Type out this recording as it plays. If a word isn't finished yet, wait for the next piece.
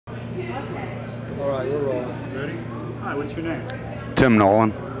All right, you're rolling. Ready? Hi, what's your name? Tim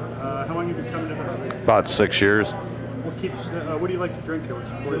Nolan, How long have you been coming to the hub? about 6 years. What do you like to drink here?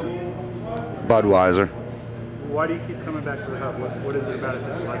 What is it? Budweiser. Why do you keep coming back to the hub? What is it about it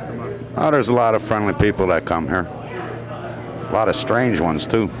that you like the most? Oh, there's a lot of friendly people that come here. A lot of strange ones,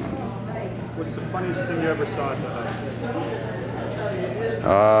 too. What's the funniest thing you ever saw at the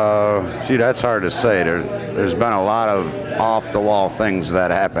hub? Gee, that's hard to say. There's been a lot of off-the-wall things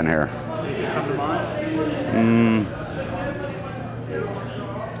that happen here. Anything come to mind?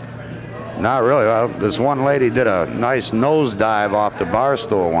 Not really. Well, this one lady did a nice nosedive off the bar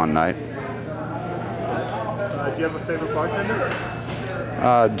stool one night. Do you have a favorite bartender?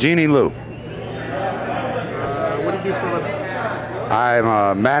 Jeannie Lou. What do you do for a living? I'm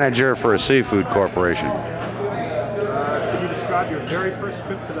a manager for a seafood corporation. Could you describe your very first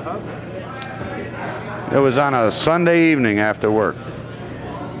trip to the hub? It was on a Sunday evening after work.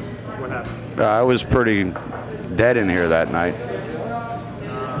 What happened? I was pretty dead in here that night.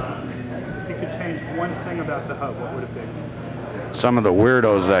 If you could change one thing about the hub, what would it be? Some of the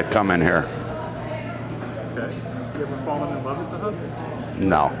weirdos that come in here. Okay. You ever fallen in love at the hub?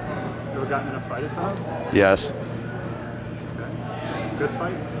 No. Ever gotten in a fight at the hub? Yes. Okay. Good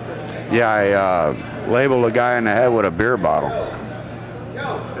fight? Yeah, I labeled a guy in the head with a beer bottle. Okay.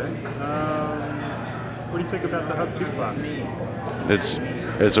 What do you think about the hub jukebox?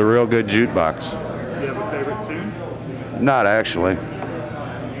 It's a real good jukebox. Do you have a favorite tune? Not actually. You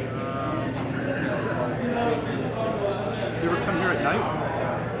ever come here at night?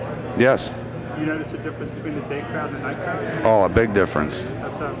 Yes. You notice a difference between the day crowd and the night crowd? Oh, a big difference. How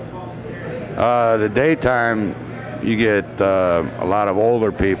so? The daytime, you get a lot of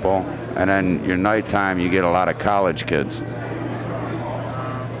older people, and then your nighttime, you get a lot of college kids.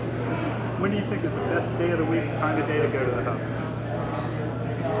 When do you think is the best day of the week, time of day to go to the hub?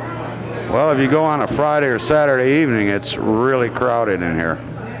 Well, if you go on a Friday or Saturday evening, it's really crowded in here.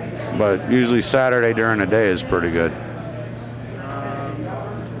 But usually Saturday during the day is pretty good.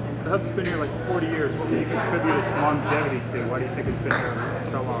 The hub's been here like 40 years. What would you contribute its longevity to? Why do you think it's been here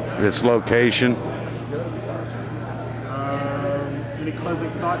so long? Its location. Any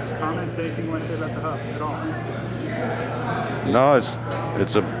closing thoughts, comments, anything you want to say about the hub at all? No,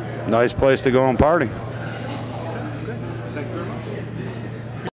 it's a nice place to go and party.